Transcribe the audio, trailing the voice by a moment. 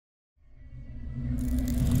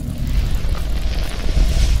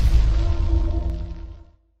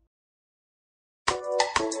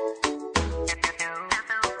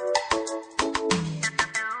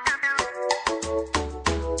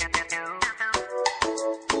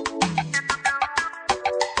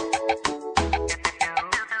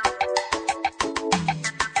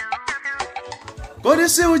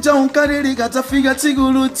Kodisi uja unkariri katafika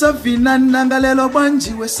tigulu tafina nangalelo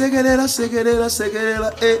banji we segelela.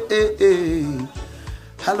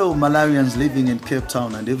 Hello Malawians living in Cape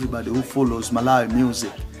Town and everybody who follows Malawi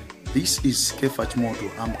music. This is Skeffa Chimoto.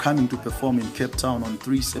 I'm coming to perform in Cape Town on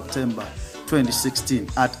 3 September 2016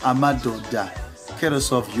 at Amadoda,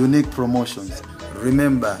 courtesy of UniQue Promotions.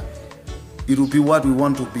 Remember, it will be what we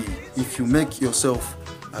want to be if you make yourself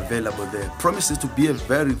available there. Promises to be a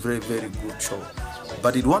very good show,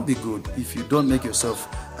 but it won't be good if you don't make yourself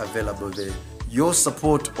available there. Your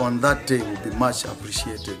support on that day will be much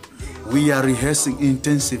appreciated. We are rehearsing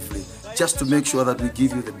intensively just to make sure that we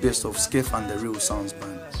give you the best of Skeffa and the Real Sounds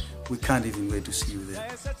Band. We can't even wait to see you there.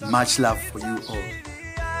 Much love for you all.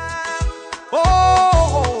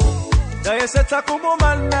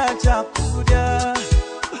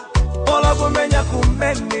 Ola kumenya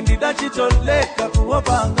kumeni ndidachitoleka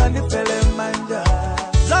kuwapanga nipele manja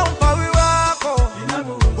za umpawi wako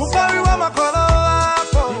umpawi wa makolo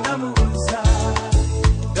wako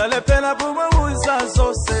galepena bumuuza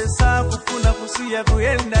zose za kufuna kusiya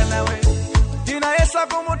kuyenda nawe ina yesa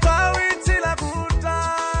kumuta